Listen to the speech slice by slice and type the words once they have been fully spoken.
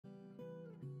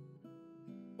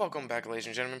Welcome back, ladies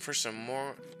and gentlemen, for some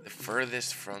more The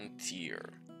Furthest Frontier.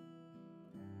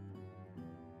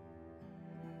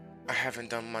 I haven't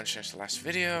done much since the last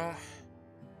video.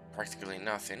 Practically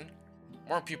nothing.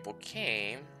 More people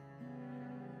came.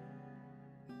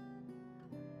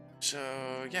 So,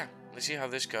 yeah, let's see how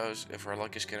this goes, if our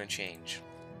luck is gonna change.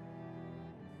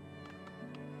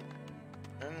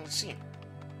 And let's see.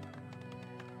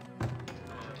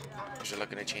 Is your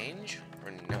luck gonna change,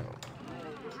 or no?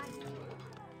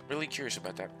 Really curious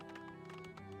about that.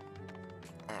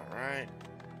 Alright.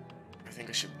 I think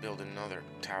I should build another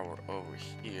tower over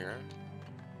here.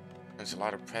 There's a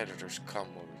lot of predators come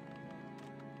over.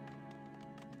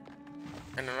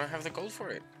 And I don't have the gold for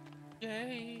it.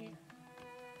 Yay!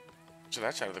 So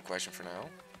that's out of the question for now.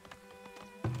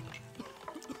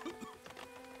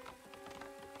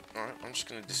 Alright, I'm just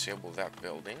gonna disable that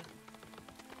building.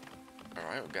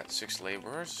 Alright, we've got 6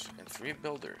 laborers and 3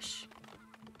 builders.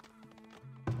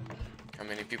 How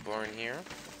many people are in here?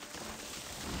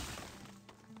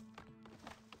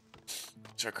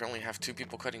 So I currently have 2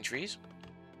 people cutting trees?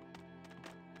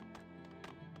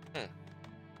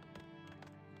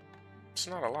 It's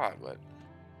not a lot, but...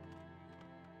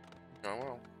 oh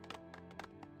well.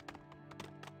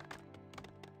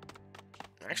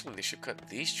 Actually, they should cut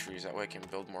these trees, that way I can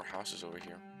build more houses over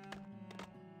here.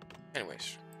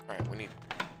 Anyways, alright, we need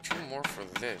 2 more for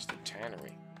this, the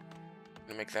tannery. I'm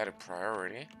gonna make that a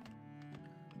priority.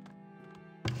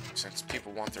 Since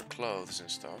people want their clothes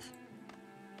and stuff.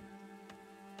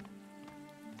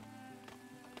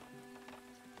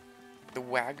 The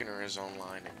wagoner is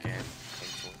online again,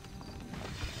 thankfully.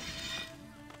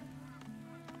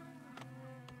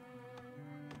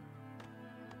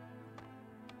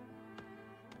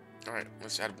 Alright,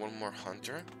 let's add 1 more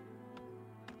hunter.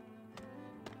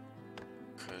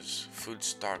 Because food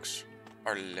stocks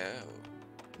are low.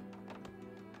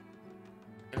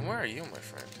 And where are you, my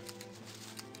friend?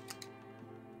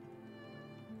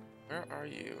 Where are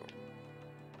you?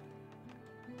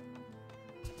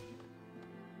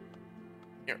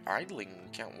 You're idling,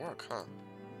 can't work, huh?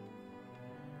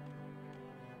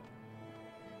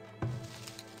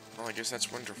 Well, I guess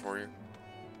that's winter for you.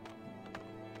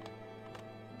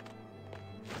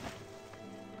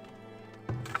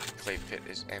 Clay pit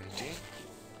is empty.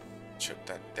 Shut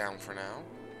that down for now.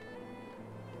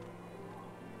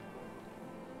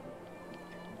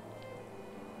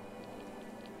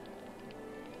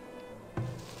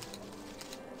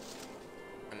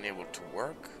 Unable to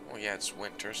work. Well, yeah, it's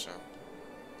winter, so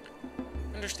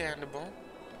understandable.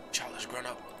 Child has grown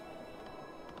up.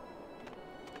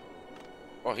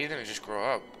 Well, he didn't just grow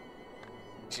up.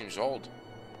 He seems old.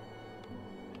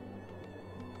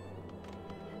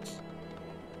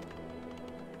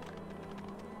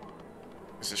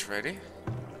 Is this ready?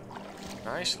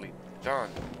 Nicely done.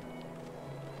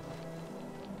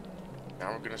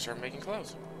 Now we're gonna start making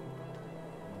clothes.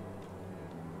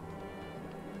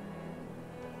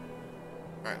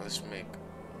 Alright, let's make...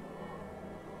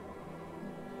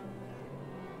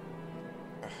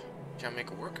 can't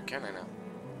make it work, can I now?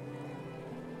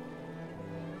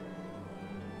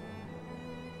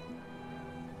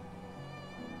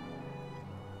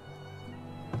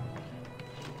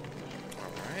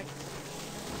 Alright.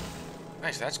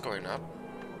 Nice, that's going up.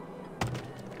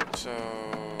 So...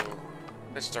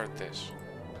 let's start this.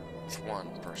 With 1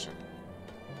 person.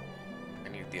 I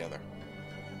need the other.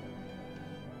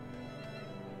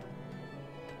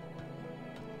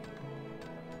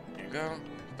 Here you go.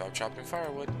 Stop chopping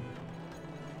firewood.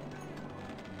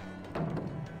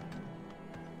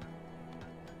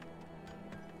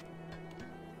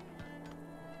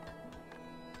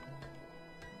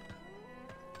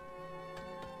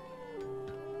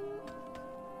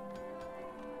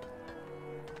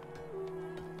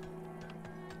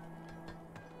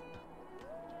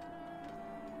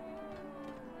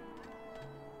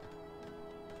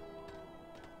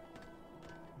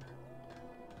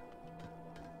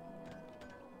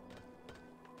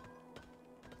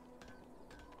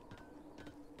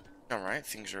 Alright,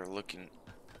 things are looking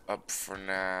up for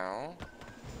now.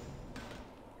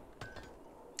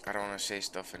 I don't want to say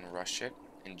stuff and rush it,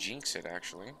 and jinx it,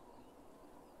 actually.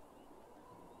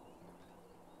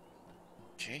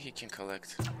 Okay, he can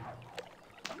collect a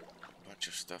bunch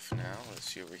of stuff now. Let's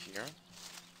see over here.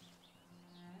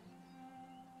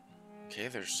 Okay,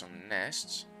 there's some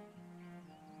nests.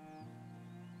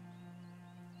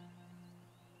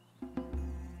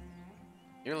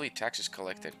 Yearly taxes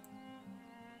collected.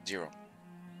 0.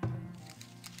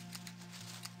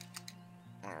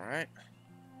 Alright.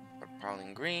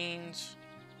 Piling greens.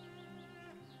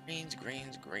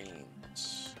 Greens.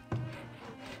 Let's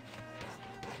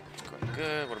go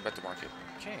good. What about the market?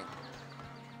 Okay.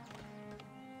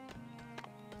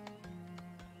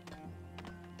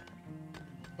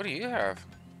 What do you have?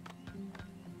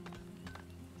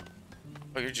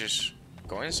 Oh, you're just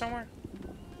going somewhere?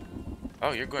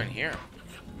 Oh, you're going here.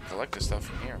 Collect the stuff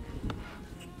from here.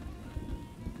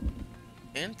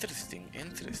 Interesting,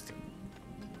 interesting.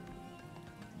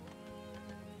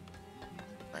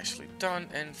 Nicely done,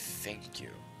 and thank you.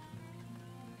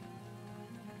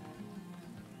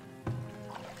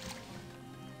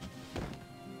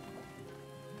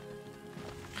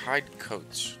 Hide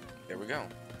coats. There we go.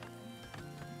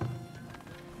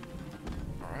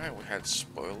 Alright, we had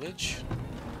spoilage.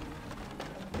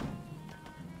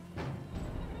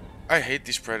 I hate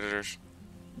these predators.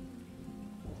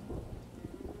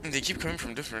 And they keep coming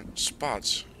from different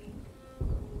spots.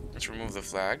 Let's remove the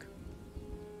flag.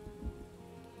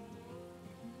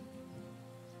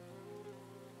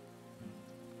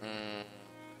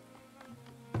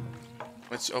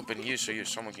 Let's open you so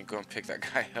someone can go and pick that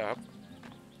guy up.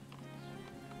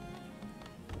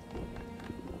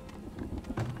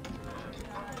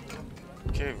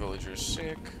 Okay, villager's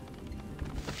sick.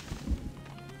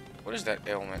 What is that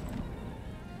ailment?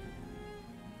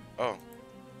 Oh.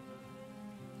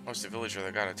 Oh, it's the villager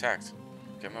that got attacked.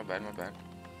 Okay, my bad, my bad.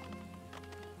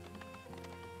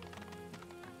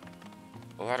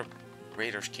 A lot of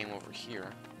raiders came over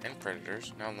here, and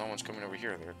predators. Now no one's coming over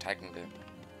here. They're attacking the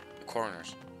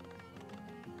coroners.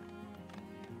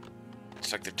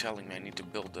 It's like they're telling me I need to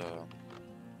build a...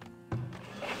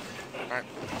 Alright.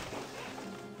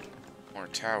 More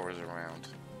towers around.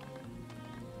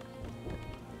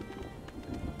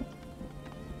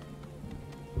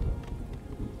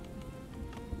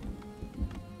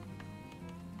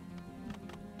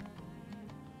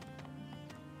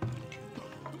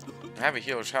 I have a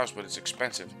healer's house, but it's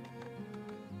expensive.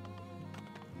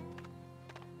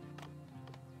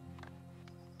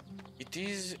 It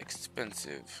is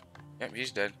expensive. Yep,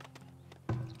 he's dead.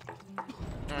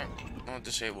 Alright, I'll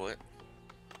disable it.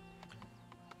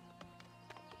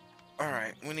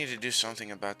 Alright, we need to do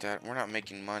something about that. We're not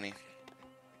making money.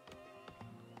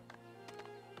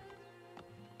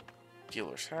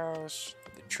 Dealer's house,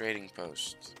 the trading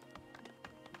post.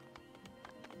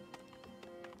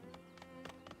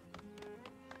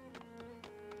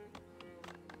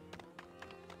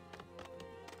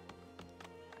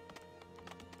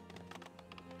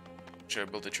 Should I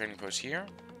build a trading post here?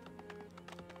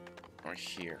 Or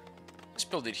here? Let's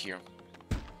build it here.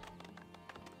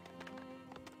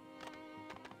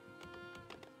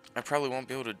 I probably won't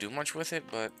be able to do much with it,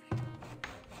 but...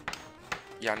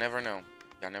 yeah, never know.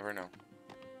 Yeah, never know.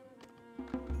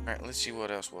 Alright, let's see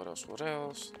what else, what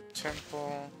else.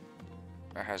 Temple.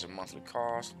 That has a monthly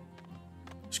cost.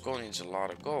 Skull needs a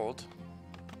lot of gold.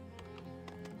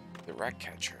 The rat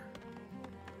catcher.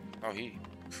 Oh, he...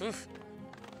 Phew.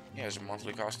 He has a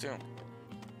monthly cost too.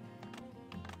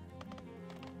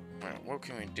 Alright, what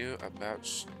can we do about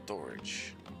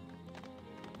storage?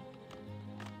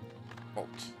 Bolt.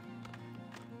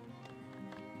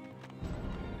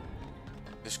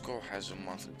 This goal has a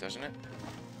monthly, doesn't it?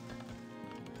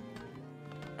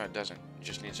 No, it doesn't. It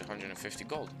just needs 150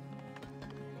 gold.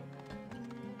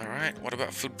 Alright, what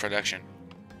about food production?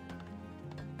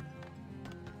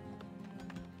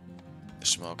 The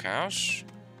smokehouse.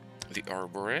 The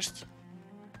arborist.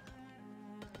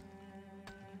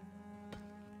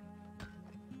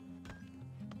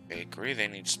 Bakery, they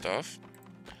need stuff.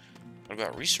 What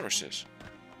about resources?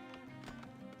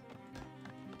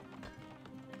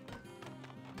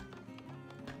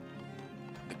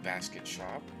 The basket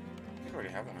shop. I think I already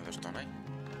have one of those, don't I?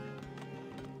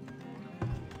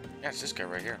 Yeah, it's this guy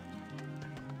right here.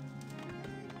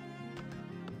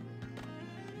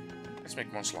 Let's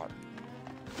make one slot.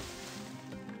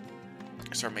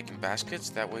 Start making baskets,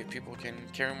 that way people can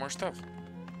carry more stuff.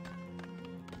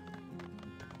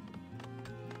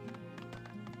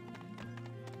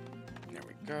 There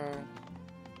we go.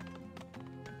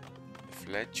 The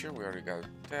Fletcher, we already got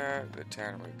that. The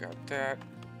tanner, we got that.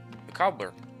 The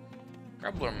cobbler.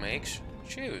 Cobbler makes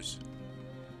shoes.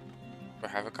 Do I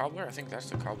have a cobbler? I think that's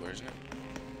the cobbler, isn't it?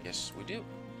 Yes, we do.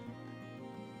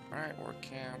 Alright, work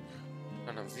camp.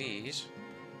 None of these.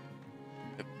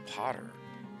 The potter.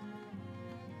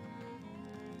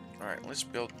 Alright, let's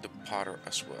build the potter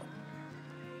as well.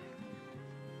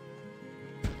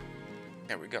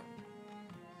 There we go.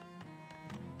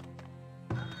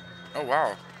 Oh,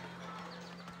 wow.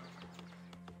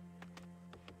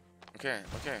 Okay,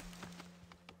 okay.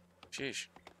 Sheesh.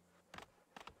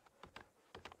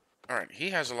 Alright, he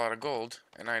has a lot of gold,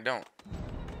 and I don't.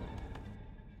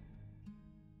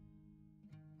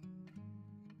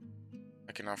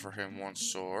 I can offer him one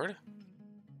sword.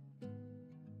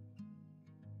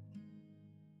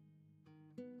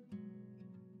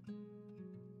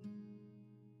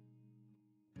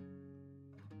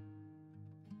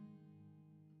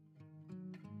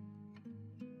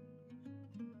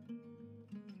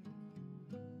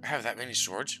 I have that many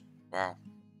swords? Wow.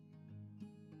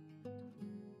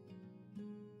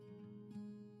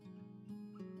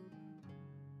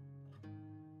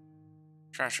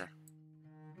 Transfer.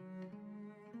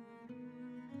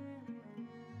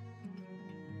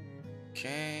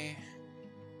 Okay.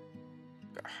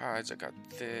 Got hides, I got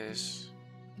this.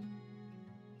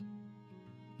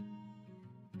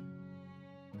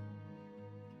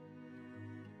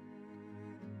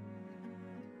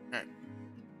 Alright.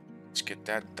 Let's get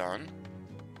that done.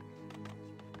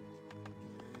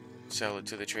 Sell it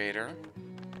to the trader.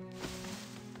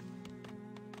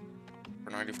 For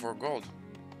 94 gold.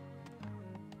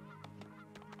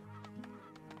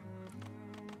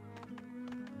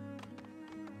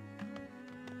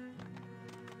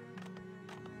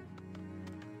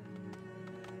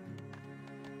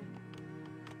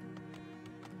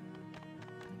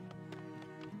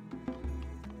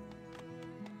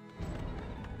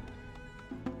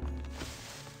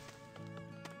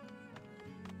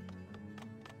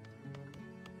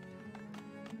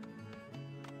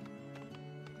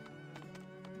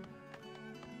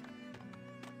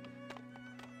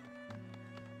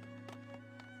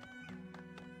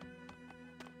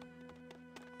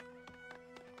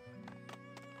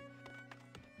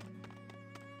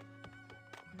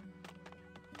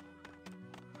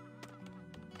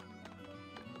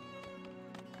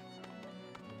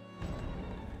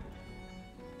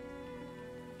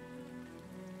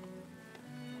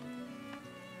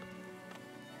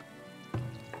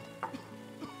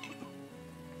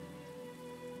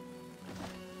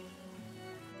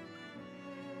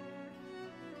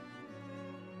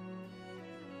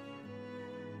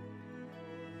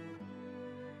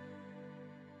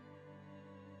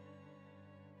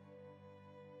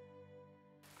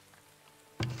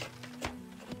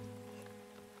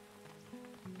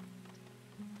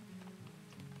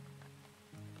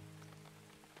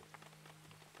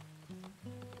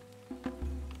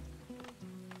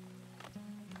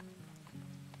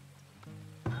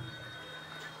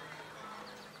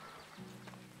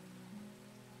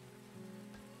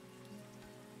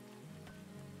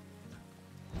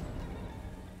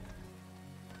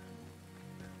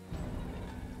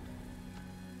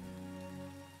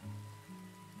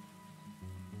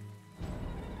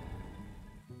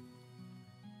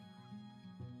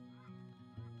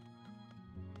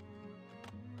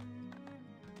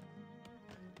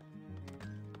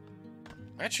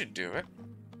 That should do it.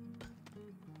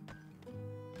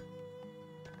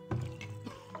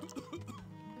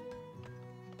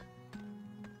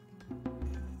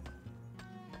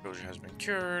 Erosion has been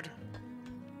cured.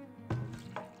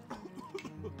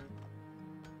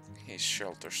 He's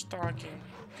shelter stocking.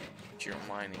 Cure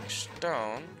mining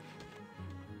stone.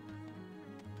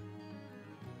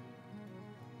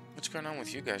 What's going on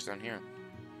with you guys down here?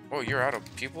 Oh, you're out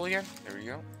of people again? There we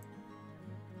go.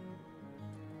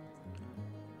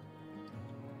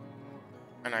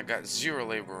 And I got 0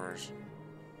 laborers.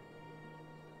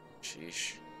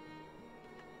 Sheesh.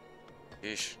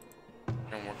 Sheesh.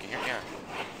 Don't work in here? Yeah.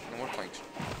 No more planks.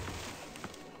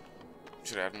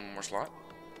 Should I add one more slot?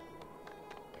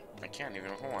 I can't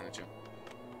even if I wanted to.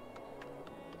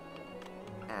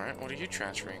 Alright, what are you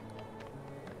transferring?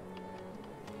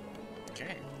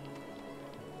 Okay.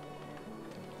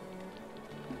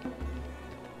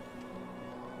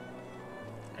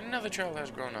 Another child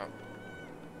has grown up.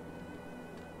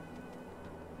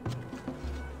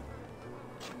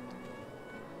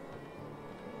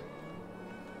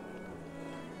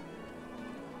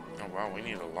 Oh wow, we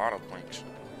need a lot of planks.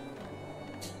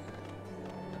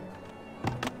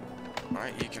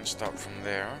 Alright, you can stop from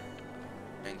there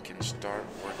and can start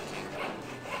working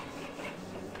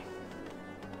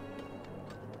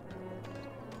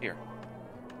here.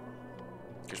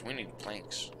 Because we need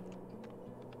planks.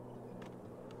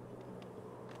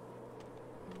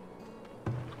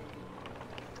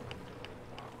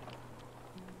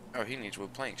 Oh, he needs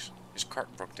wood planks. His cart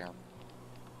broke down.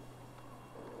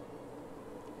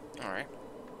 Alright.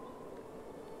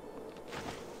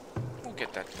 We'll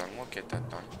get that done. We'll get that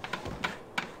done.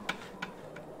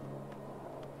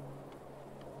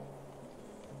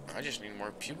 I just need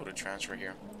more people to transfer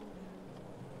here.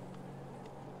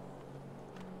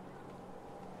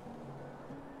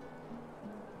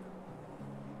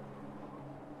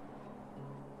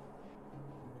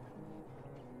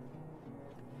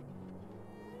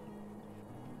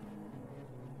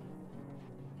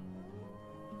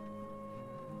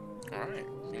 Alright,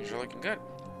 things are looking good.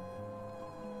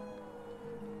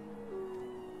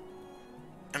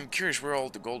 I'm curious where all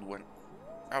the gold went.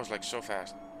 That was like so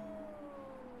fast.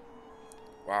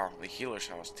 Wow, the healer's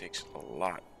house takes a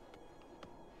lot.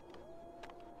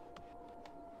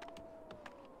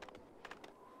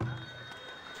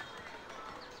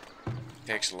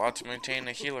 Takes a lot to maintain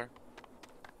a healer.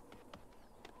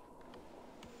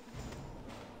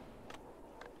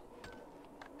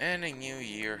 And a new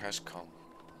year has come.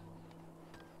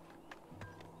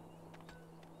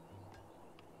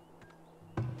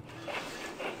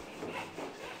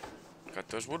 Got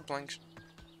those wood planks.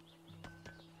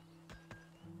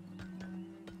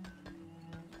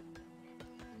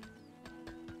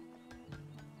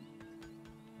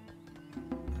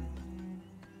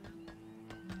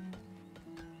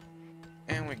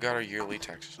 And we got our yearly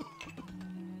taxes.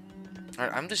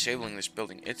 Alright, I'm disabling this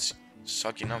building. It's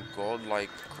sucking up gold like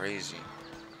crazy.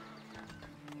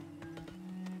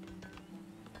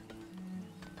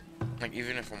 Like,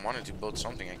 even if I wanted to build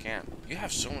something, I can't. You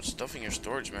have so much stuff in your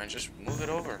storage, man. Just move it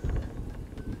over.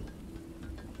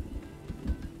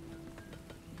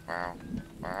 Wow.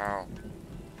 Wow.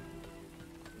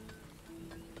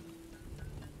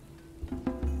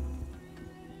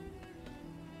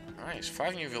 Nice.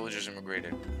 5 new villagers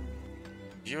immigrated.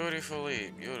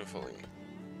 Beautifully. Beautifully.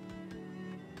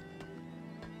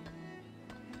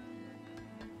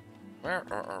 Where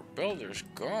are our builders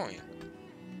going?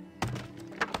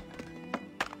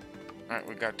 Alright,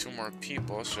 we got 2 more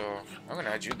people, so I'm gonna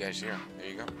add you guys here. There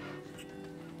you go.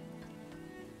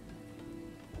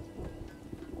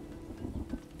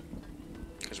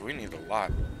 Because we need a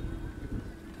lot.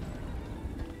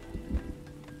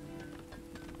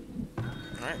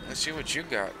 Alright, let's see what you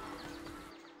got.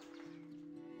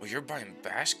 Well, you're buying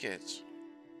baskets.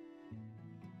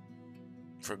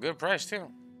 For a good price,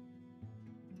 too.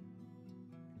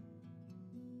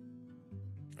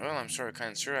 Well, I'm sorry,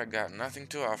 kind sir, I got nothing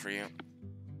to offer you.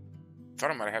 Thought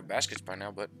I might have baskets by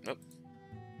now, but nope.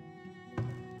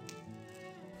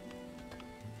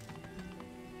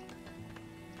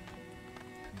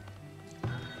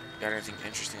 Got anything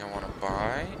interesting I want to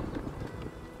buy?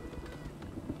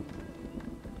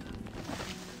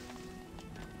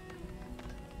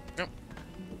 Nope.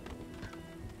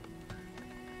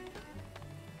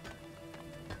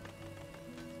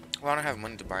 Well, I don't have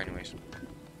money to buy anyways.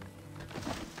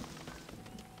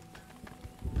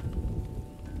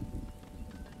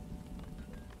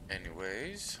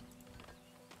 Anyways.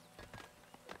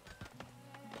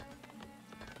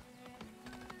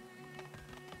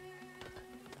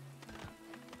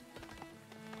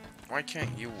 Why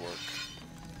can't you work?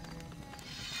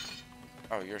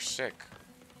 Oh, you're sick.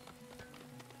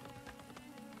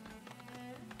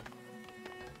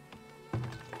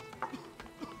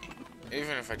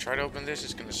 Even if I try to open this,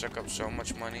 it's gonna suck up so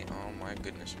much money. Oh my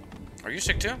goodness. Are you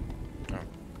sick too? Oh.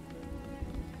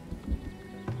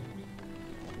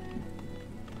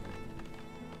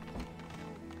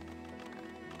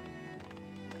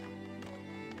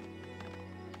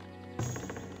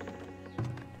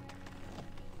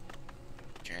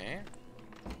 Okay.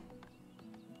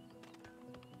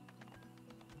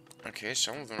 Okay,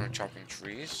 some of them are chopping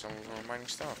trees, some of them are mining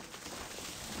stuff.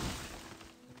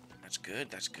 That's good,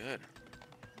 that's good.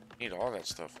 Need all that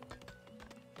stuff.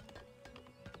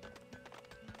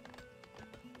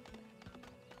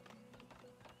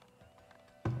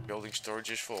 Building storage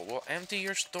is full. Well, empty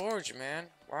your storage, man.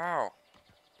 Wow.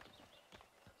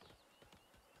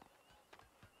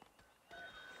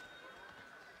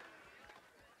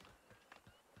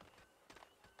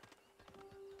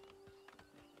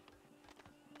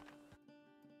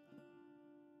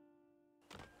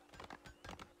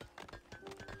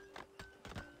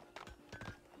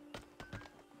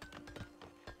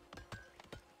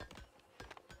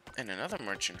 And another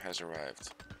merchant has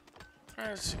arrived.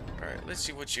 Alright, let's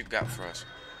see what you got for us.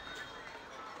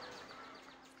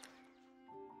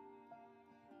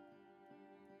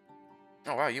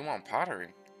 Oh wow, you want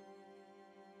pottery.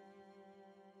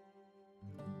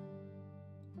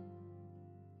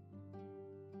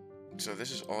 So this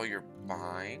is all you're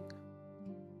buying?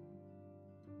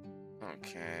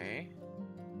 Okay.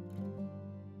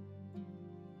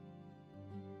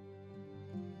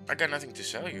 I got nothing to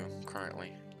sell you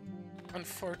currently.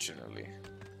 Unfortunately.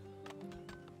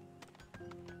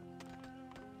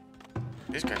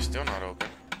 This guy's still not open.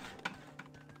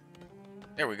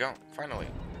 There we go, finally.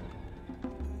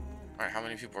 Alright, how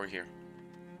many people are here?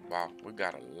 Wow, we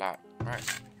got a lot.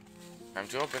 Alright, time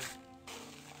to open.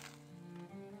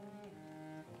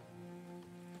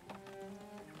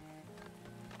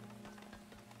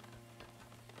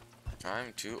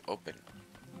 Time to open.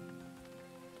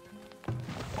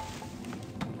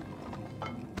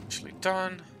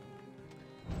 done.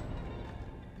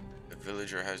 The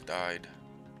villager has died.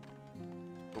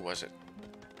 Who was it?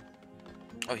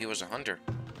 Oh, he was a hunter.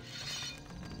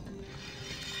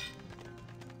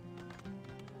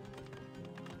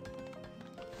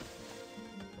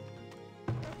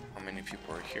 How many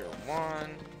people are here?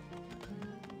 1,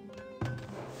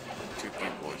 2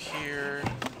 people here.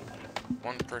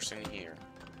 1 person here.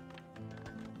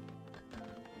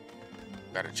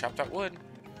 Gotta chop that wood.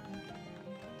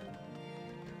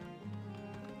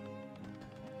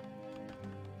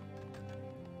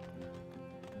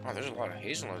 Oh, there's a lot of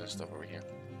hazelnut and stuff over here.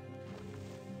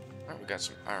 Alright, we got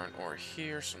some iron ore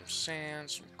here, some sand,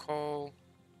 some coal.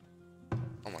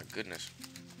 Oh my goodness.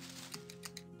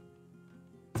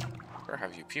 Where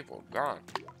have you people gone?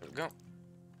 There we go.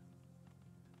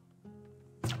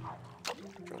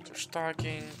 Shelter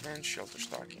stocking and shelter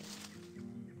stocking.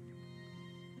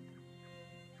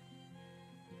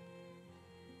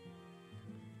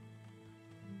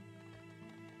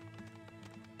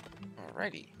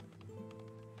 Alrighty.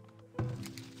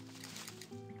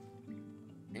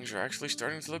 Things are actually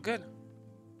starting to look good.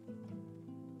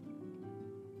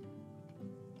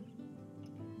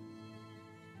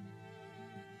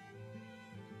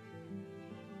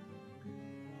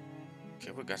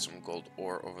 Okay, we got some gold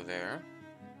ore over there.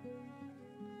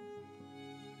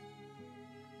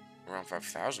 Around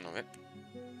 5,000 of it.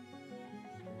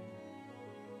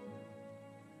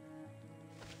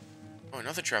 Oh,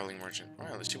 another traveling merchant.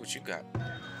 Alright, let's see what you got.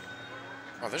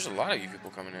 Oh, there's a lot of you people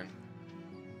coming in.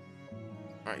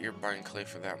 Alright, you're buying clay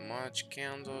for that much.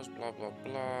 Candles, blah, blah,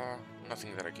 blah.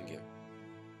 Nothing that I can get.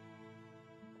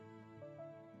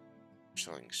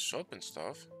 Selling soap and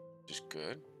stuff, which is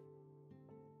good.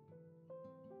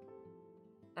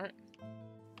 Alright.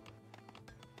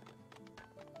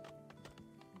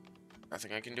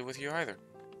 Nothing I can do with you either.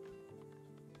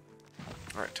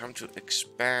 Alright, time to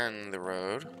expand the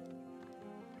road.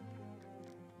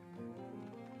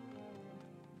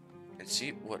 And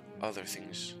see what other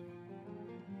things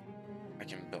I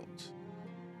can build.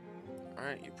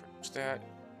 Alright, you produce that.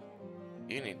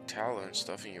 You need tallow and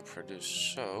stuff, and you produce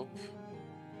soap.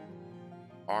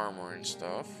 Armor and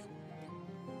stuff.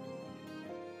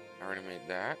 I already made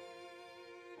that.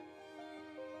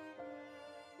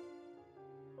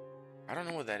 I don't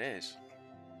know what that is.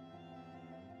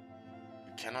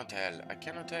 I cannot tell. I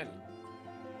cannot tell.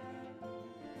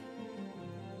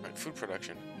 Like food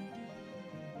production.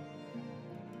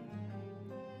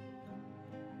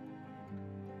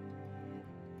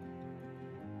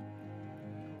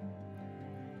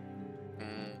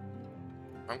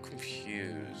 I'm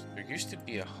confused. There used to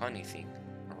be a honey thing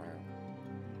around.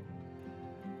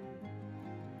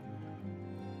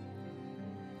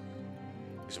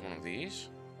 Is it one of these?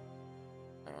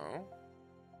 No.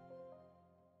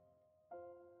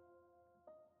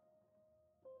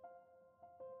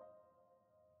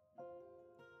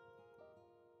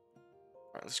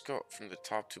 Alright, let's go from the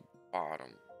top to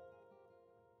bottom.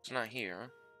 It's not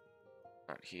here.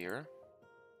 Not here.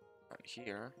 Not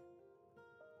here.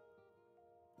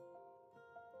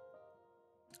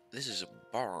 This is a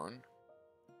barn.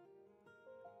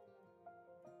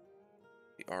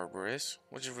 The arborist.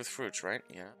 Which is with fruits, right?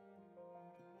 Yeah.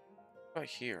 What about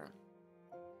here?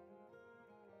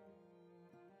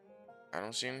 I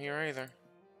don't see him here either.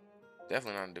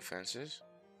 Definitely not in defenses.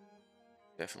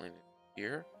 Definitely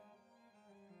here.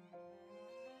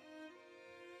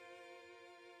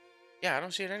 Yeah, I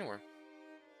don't see it anywhere.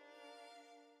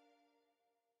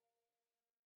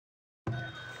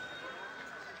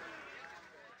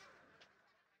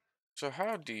 So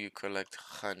how do you collect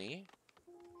honey?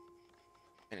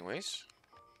 Anyways,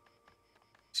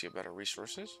 see about our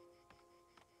resources.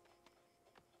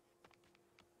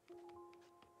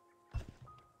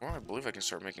 Well, I believe I can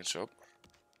start making soap.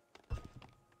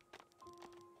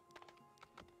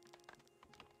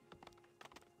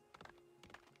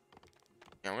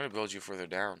 Yeah, I'm gonna build you further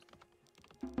down.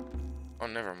 Oh,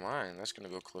 never mind. That's gonna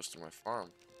go close to my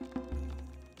farm.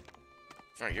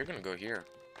 Alright, you're gonna go here.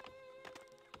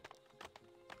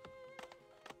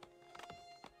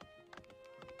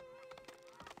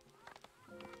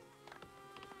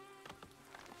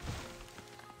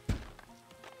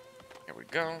 Here we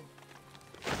go.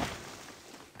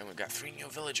 And we got 3 new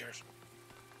villagers.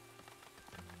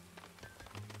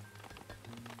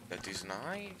 That is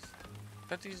nice.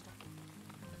 That is.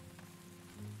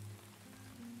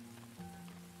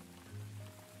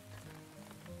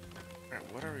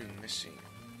 Alright, what are we missing?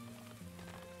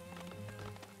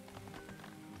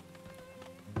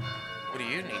 What do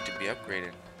you need to be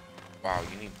upgraded? Wow,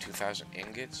 you need 2,000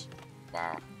 ingots?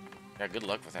 Wow. Yeah, good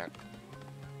luck with that.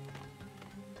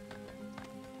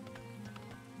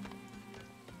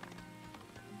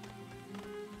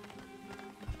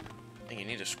 And you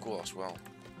need a school as well.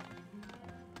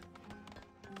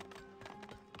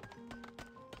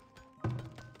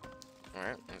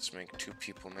 Alright, let's make 2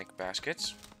 people make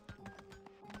baskets.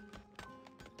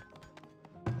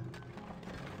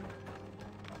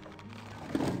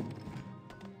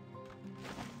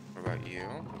 What about you?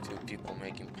 2 people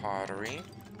making pottery.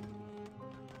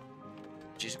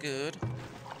 Which is good.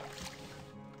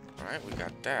 Alright, we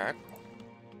got that.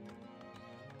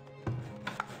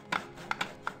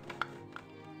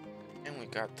 And we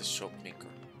got the soap maker.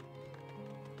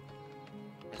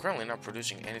 I'm currently not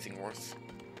producing anything worth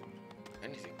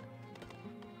anything.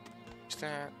 What's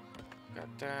that?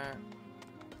 Got that.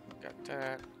 Got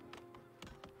that.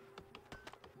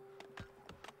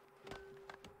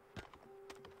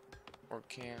 Or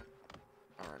camp.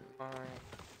 Online.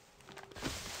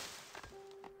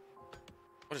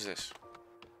 What is this?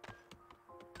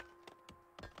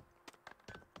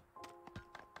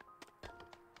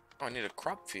 Oh, I need a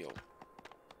crop field.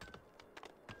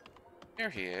 There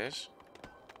he is.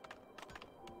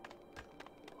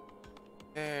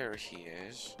 There he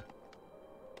is.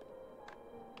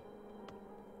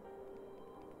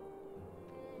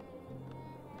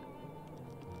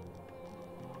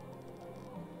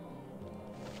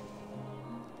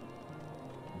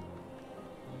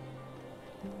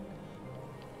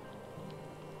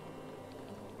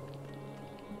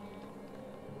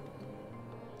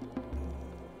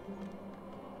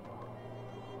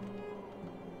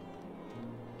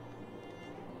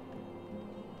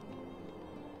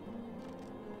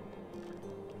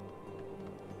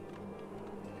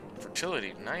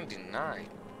 Fertility 99.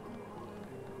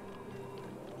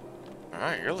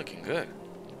 Alright, you're looking good.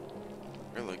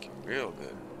 You're looking real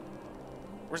good.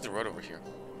 Where's the road over here?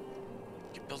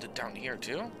 You can build it down here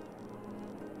too?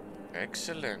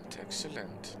 Excellent,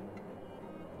 excellent.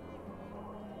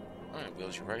 I'm gonna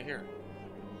build you right here.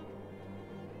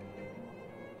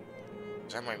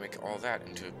 'Cause I might make all that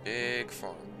into a big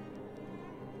farm.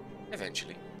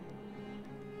 Eventually.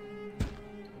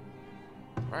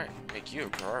 Right, make you a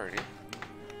priority.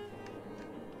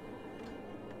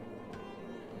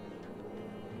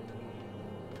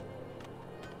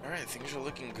 Alright, things are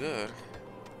looking good.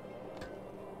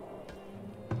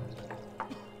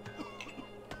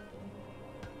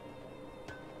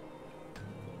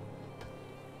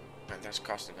 And that's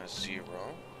costing us 0.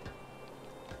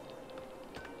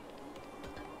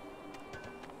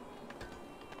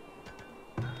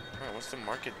 Alright, what's the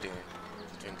market doing?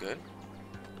 Doing good?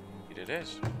 It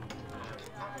is.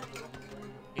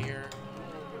 Here.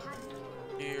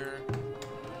 Here.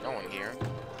 No one here.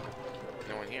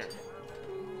 No one here.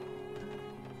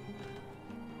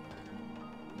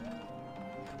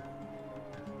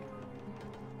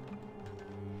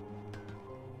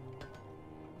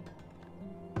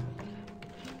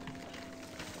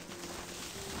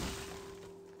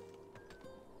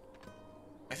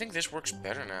 I think this works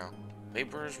better now.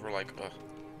 Laborers were like, ugh.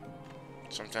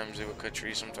 Sometimes they would cut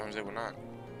trees, sometimes they would not.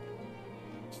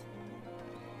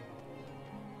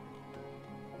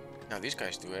 Now these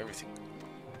guys do everything.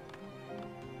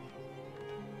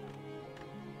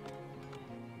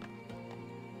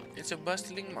 It's a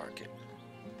bustling market.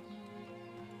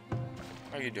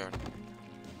 How are you doing?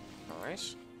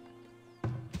 Nice.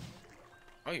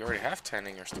 Oh, you already have 10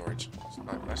 in your storage.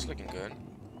 That's looking good.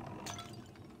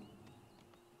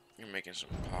 You're making some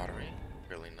pottery.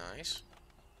 Really nice.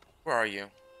 Where are you?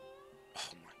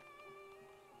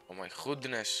 Oh my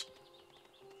goodness.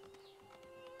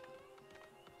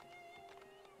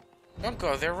 Don't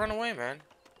go there, run away, man.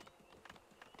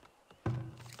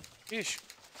 Yeesh.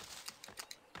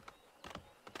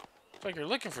 It's like you're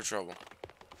looking for trouble.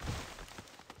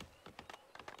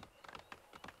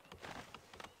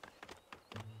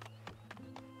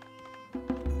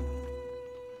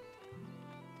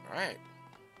 Alright.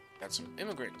 Got some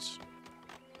immigrants.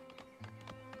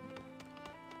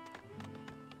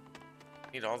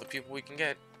 Need all the people we can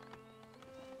get.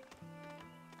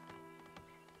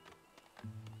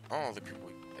 All the people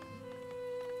we can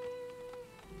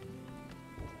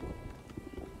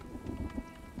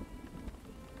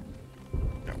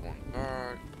get. Got 1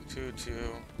 guard, 2,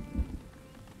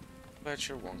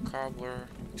 Fletcher, 1 cobbler,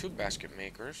 2 basket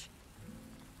makers.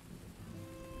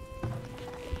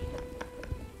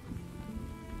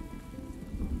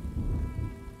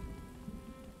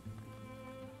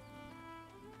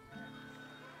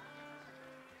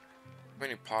 How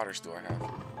many potters do I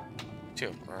have?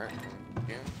 2, right?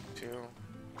 2.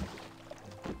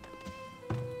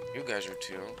 You guys are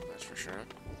 2, that's for sure.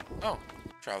 Oh,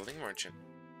 traveling merchant.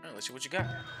 Alright, let's see what you got.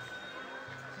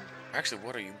 Actually,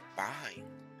 what are you buying?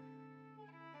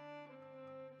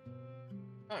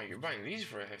 Oh, you're buying these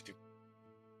for a hefty.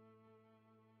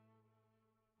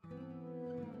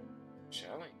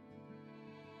 Selling.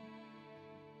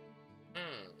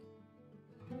 Hmm.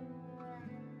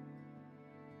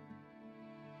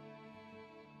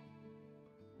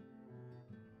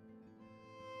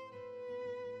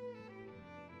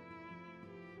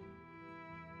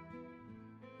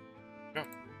 Go.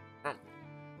 Come.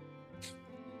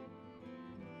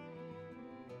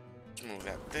 Let's move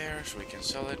that there so we can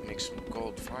sell it, make some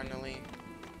gold finally.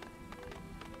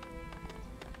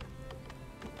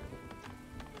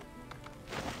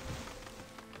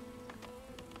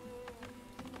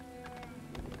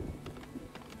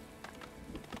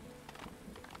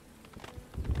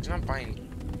 He's not buying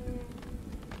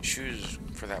shoes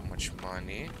for that much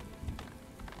money.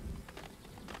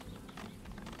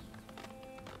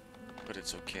 But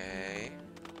it's okay.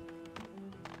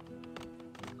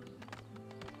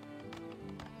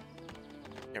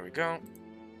 Here we go.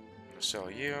 I'll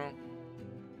sell you.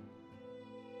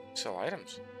 Sell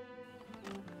items.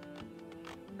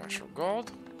 Natural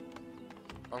gold.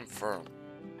 Confirm.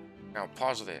 Now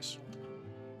pause this.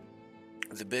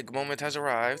 The big moment has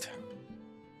arrived.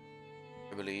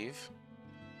 I believe.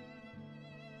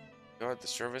 Go at the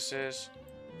services.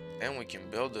 And we can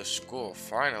build a school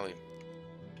finally.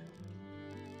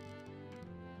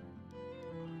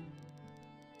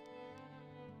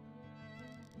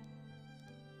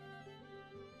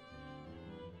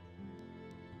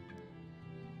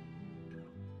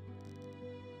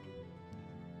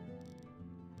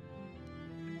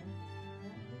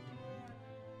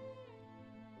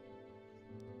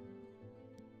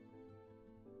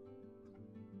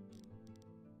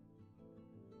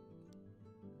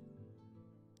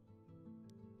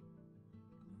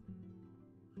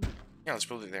 Yeah, let's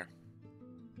build it there.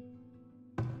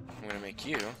 I'm gonna make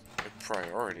you a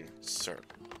priority, sir.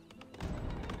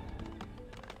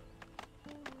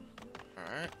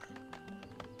 Alright.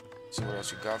 See what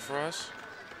else you got for us.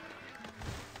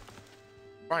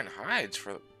 Buying hides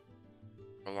for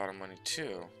a lot of money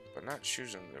too, but not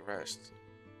shoes and the rest.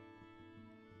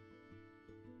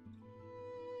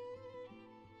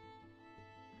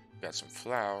 Got some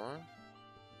flour.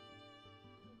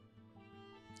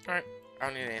 Alright. I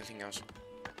don't need anything else.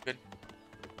 Good.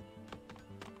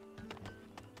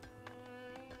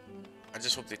 I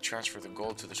just hope they transfer the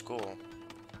gold to the school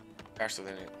faster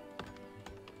than it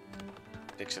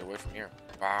takes it away from here.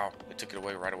 Wow, they took it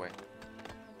away right away.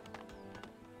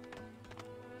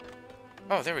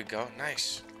 Oh, there we go.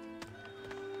 Nice.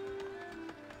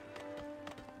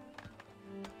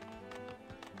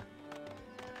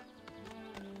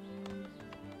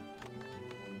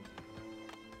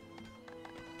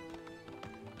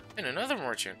 And another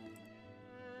merchant.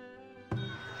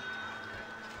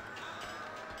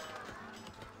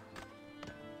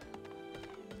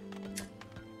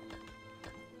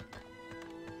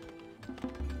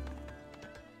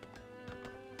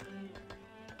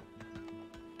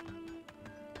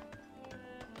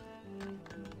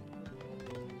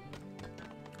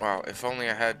 Wow, if only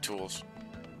I had tools.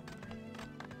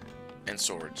 And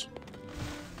swords.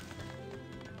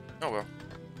 Oh well.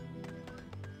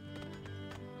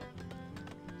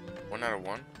 1 out of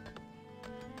 1.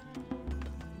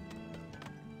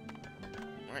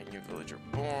 Alright, new villager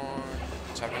born.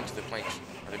 What's happening to the planks?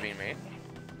 Are they being made?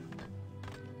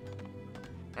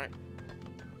 Alright.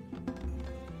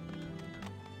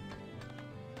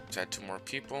 Let's add 2 more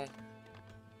people.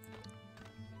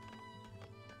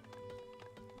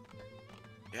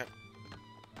 Yep.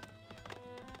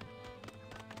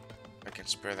 I can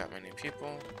spare that many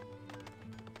people.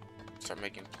 Start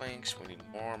making planks. We need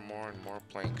more and more and more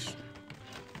planks.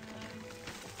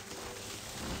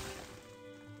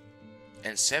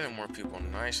 And 7 more people.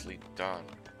 Nicely done.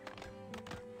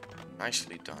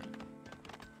 Nicely done.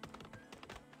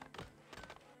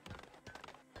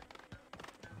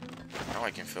 Now I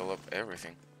can fill up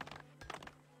everything.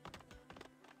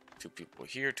 2 people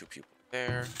here, 2 people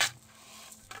there.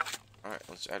 Alright,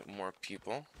 let's add more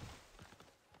people.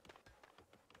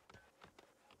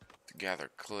 To gather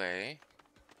clay.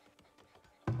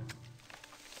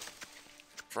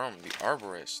 From the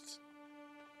arborist.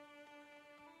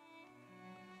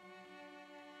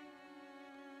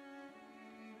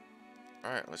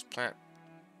 Alright, let's plant.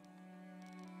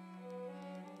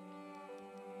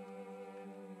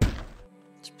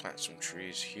 Let's plant some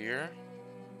trees here.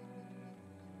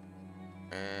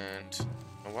 And you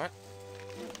know what?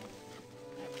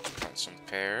 Plant some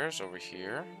pears over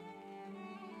here.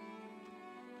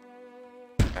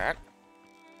 That.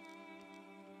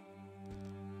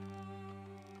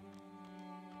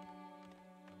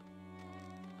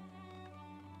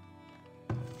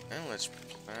 And let's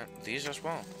plant these as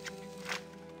well.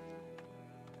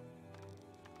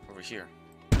 Over here.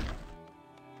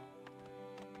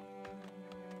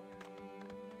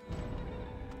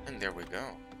 And there we go.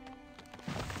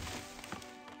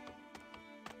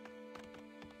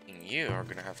 And you are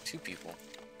gonna have 2 people.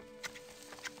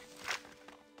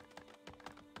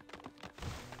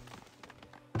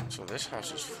 So this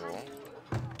house is full.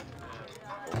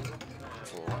 Full.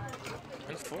 Full.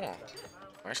 And full.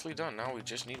 Nicely done. Now we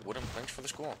just need wooden planks for the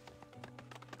school.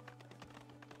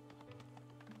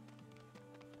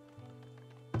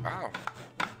 Wow.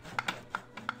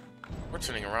 We're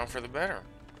turning around for the better.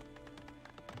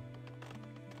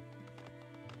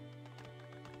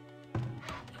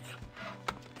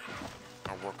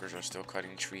 Our workers are still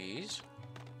cutting trees,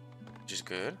 which is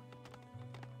good.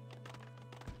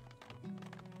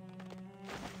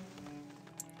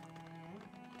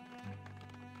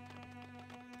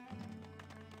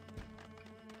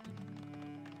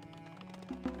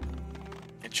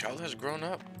 A child has grown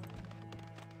up.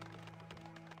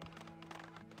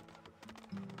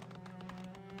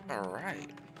 Alright.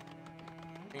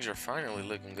 Things are finally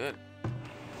looking good.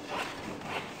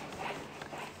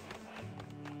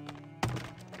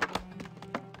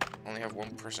 Only have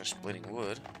 1 person splitting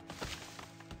wood.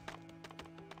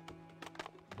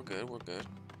 We're good, we're good.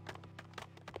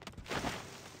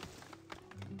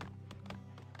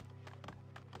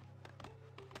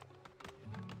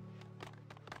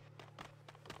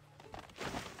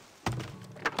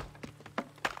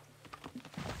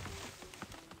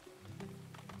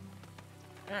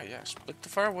 Yeah, split the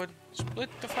firewood. Split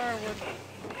the firewood.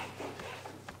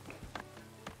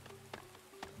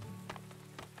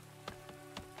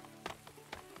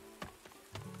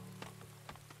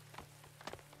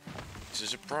 This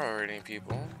is a priority,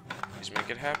 people. Please make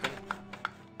it happen.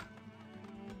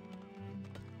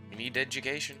 We need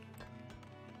education.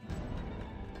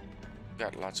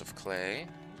 Got lots of clay.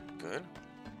 Good.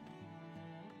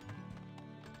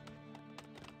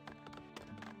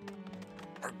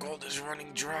 Our gold is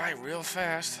running dry real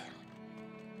fast.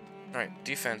 Alright,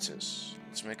 defenses.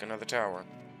 Let's make another tower.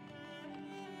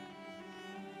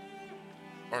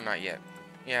 Or not yet.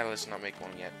 Yeah, let's not make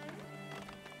one yet.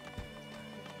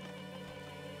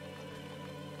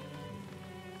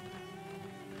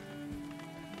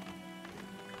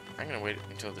 I'm gonna wait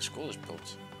until the school is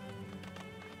built.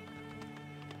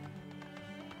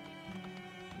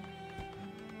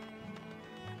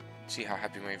 See how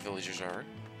happy my villagers are.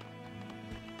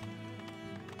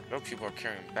 Oh, people are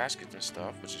carrying baskets and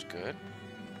stuff, which is good.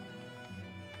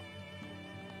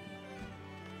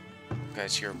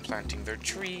 Guys here are planting their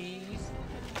trees.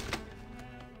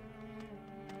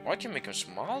 Oh, I can make them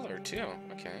smaller too.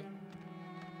 Okay.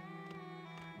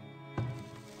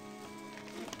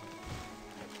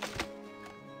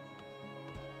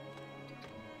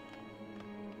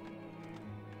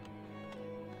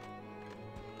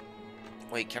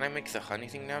 Wait, can I make the honey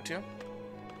thing now too?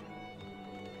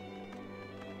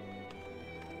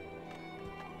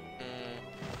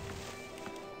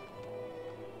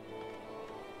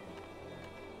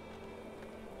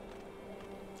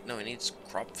 No, it needs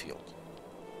crop field.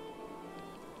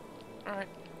 Alright.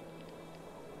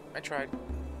 I tried.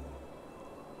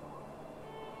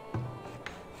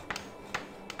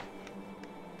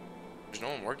 There's no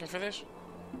one working for this?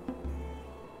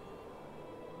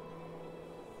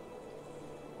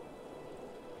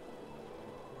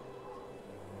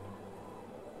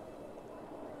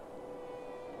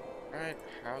 Alright,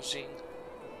 housing.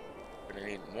 We're gonna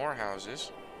need more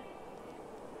houses.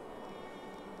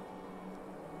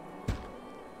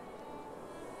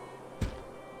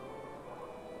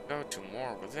 Go 2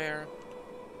 more over there.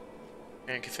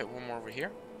 And I can fit 1 more over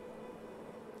here.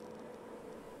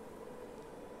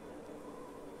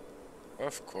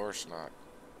 Of course not.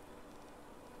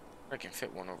 I can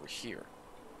fit 1 over here.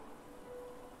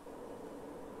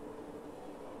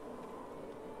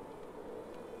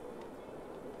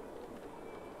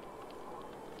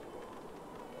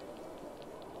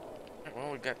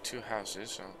 Well, we got 2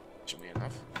 houses, so should be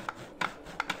enough.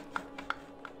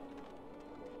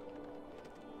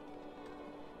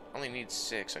 Only need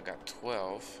 6. I got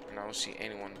 12, and I don't see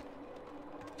anyone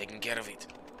taking care of it.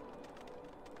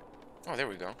 Oh, there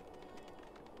we go.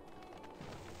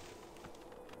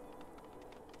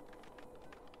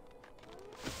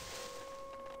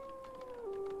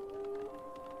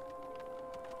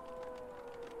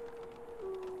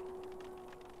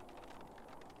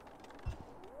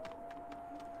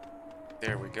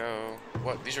 There we go.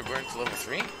 What? These are going to level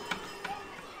 3?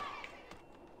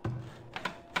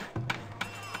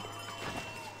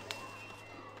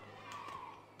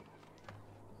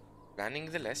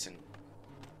 Planning the lesson.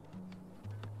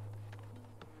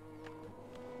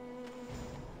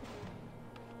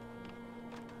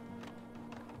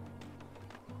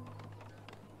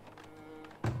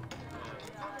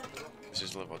 This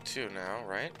is level 2 now,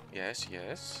 right? Yes,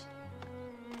 yes.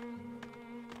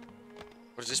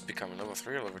 What does this become? Level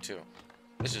 3 or level 2?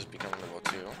 This is becoming level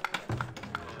 2.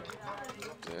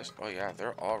 This. Oh yeah,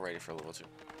 they're all ready for level 2.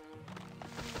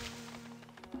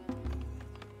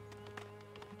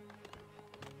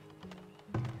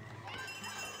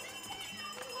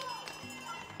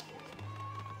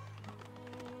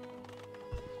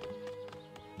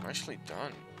 Nicely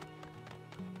done.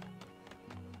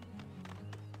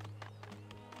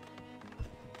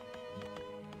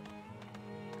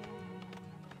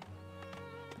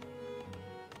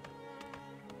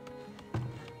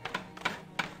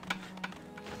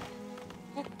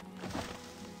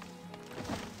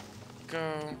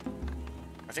 Go.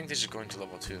 I think this is going to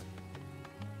level 2.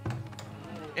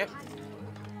 Yep.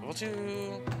 Level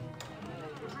 2.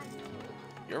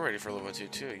 You're ready for level 2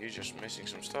 too. You're just missing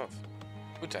some stuff.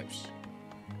 Food types.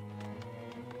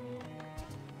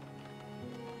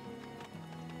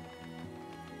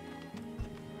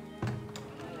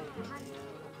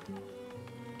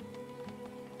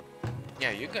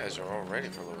 Yeah, you guys are all ready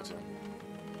for level 2.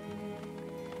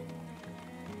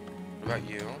 What about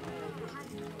you?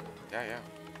 Yeah, yeah.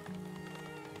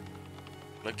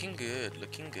 Looking good,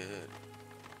 looking good.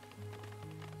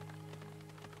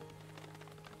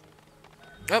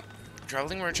 Oh,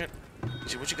 traveling merchant.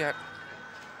 See what you got.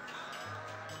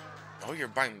 Oh, you're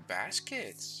buying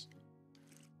baskets.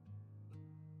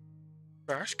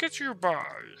 Baskets you buy.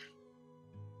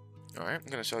 Alright,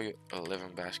 I'm gonna sell you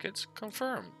 11 baskets.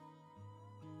 Confirm.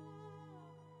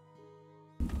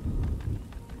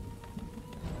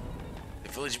 The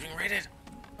village is being raided.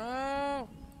 Oh.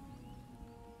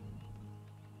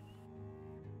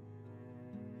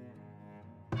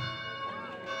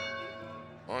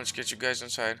 Well, let's get you guys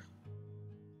inside.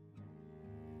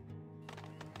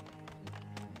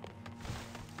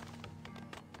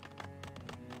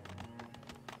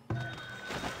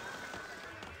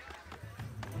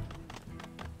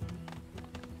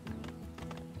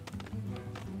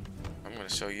 I'm gonna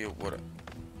show you what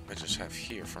I just have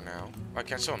here for now. I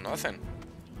can't sell nothing.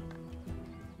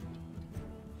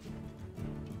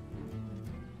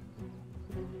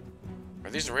 Are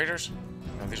these the raiders?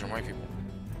 No, these are my people.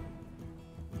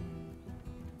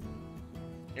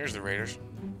 Here's the raiders.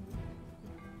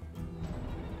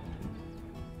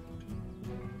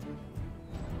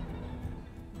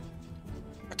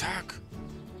 Attack!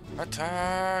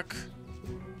 Attack!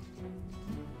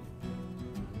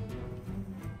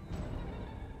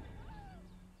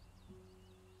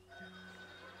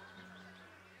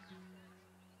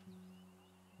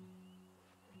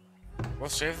 Well,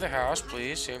 save the house,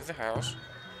 please. Save the house.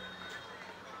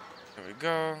 There we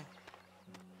go.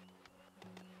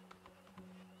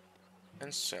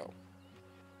 And sell.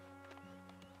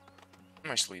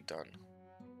 Nicely done.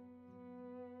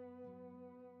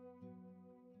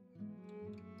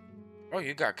 Oh,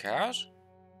 you got cows?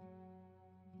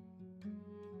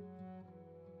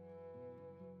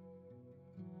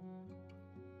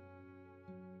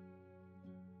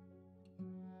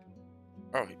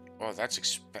 Oh, well,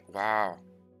 that's wow.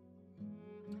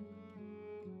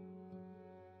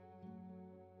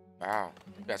 Wow,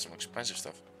 you got some expensive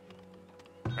stuff.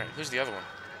 Alright, who's the other one?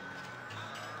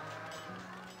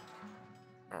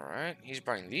 Alright, he's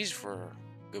buying these for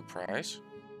a good price.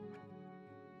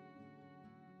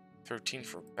 13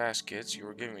 for baskets. You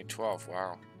were giving me 12.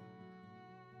 Wow.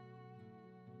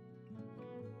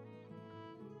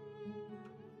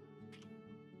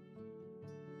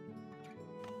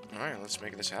 Alright, let's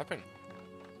make this happen.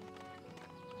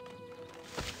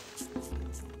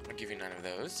 I'll give you 9 of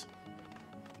those.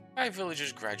 5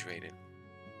 villagers graduated.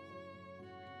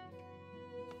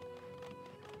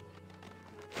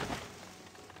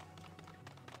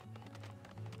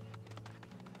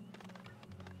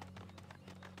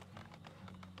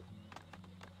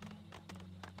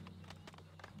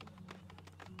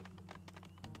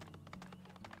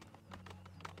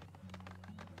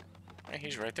 Hey,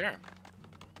 he's right there.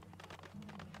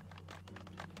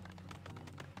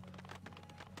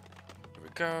 Here we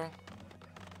go.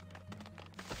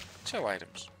 Sell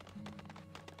items.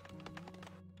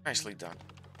 Nicely done.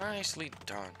 Nicely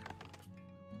done.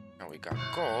 Now we got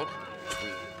gold, which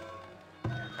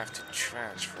we have to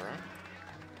transfer.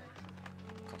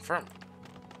 Confirm.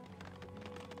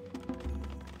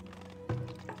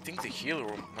 I think the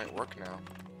healer might work now.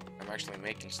 I'm actually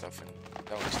making stuff and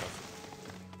selling stuff.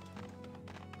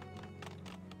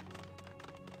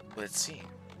 Let's see.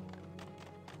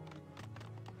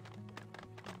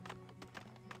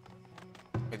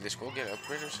 Did this gold get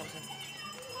upgraded or something?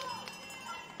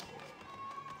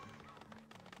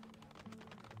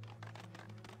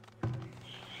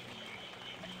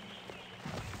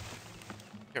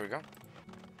 There we go.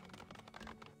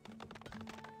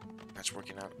 That's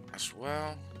working out as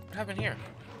well. What happened here?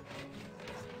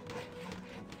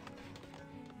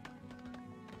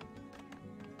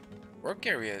 Work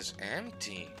area is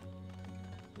empty.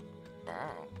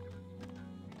 Wow.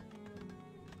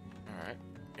 Alright.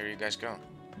 Here you guys go.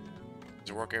 Is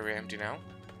the work area empty now?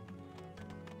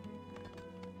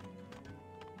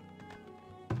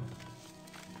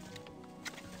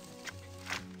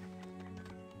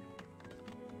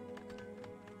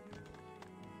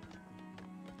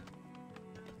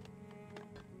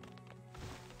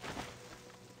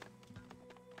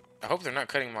 I hope they're not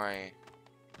cutting my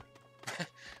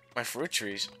my fruit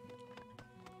trees.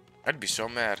 I'd be so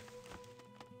mad.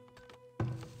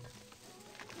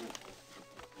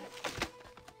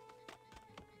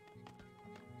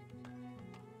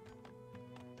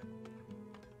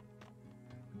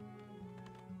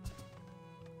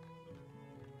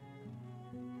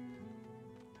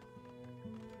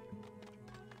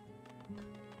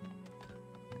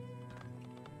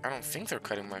 I don't think they're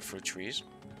cutting my fruit trees.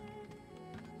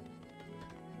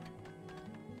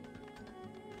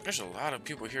 There's a lot of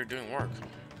people here doing work.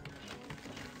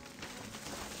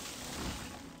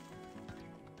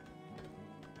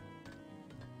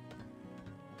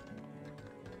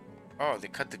 Oh, they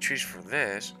cut the trees for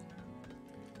this.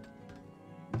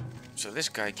 So this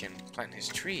guy can plant his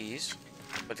trees,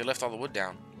 but they left all the wood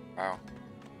down. Wow.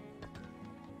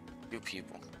 You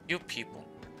people. You people.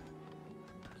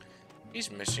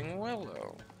 He's missing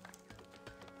willow.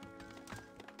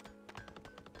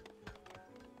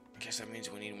 I guess that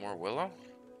means we need more willow?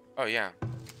 Oh yeah.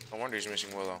 No wonder he's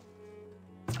missing willow.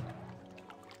 There's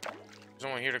no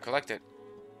one here to collect it.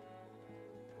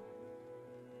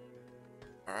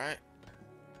 Alright.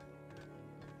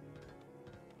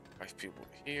 5 people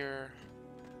here.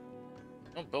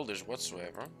 No builders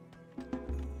whatsoever.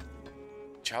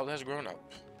 Child has grown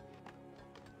up.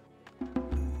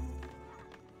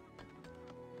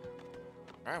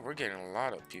 Alright, we're getting a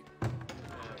lot of people.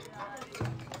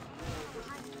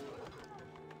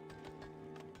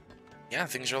 Yeah,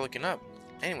 things are looking up.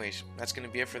 Anyways, that's going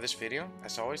to be it for this video.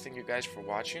 As always, thank you guys for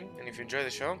watching. And if you enjoy the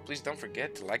show, please don't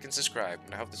forget to like and subscribe.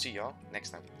 And I hope to see y'all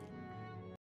next time.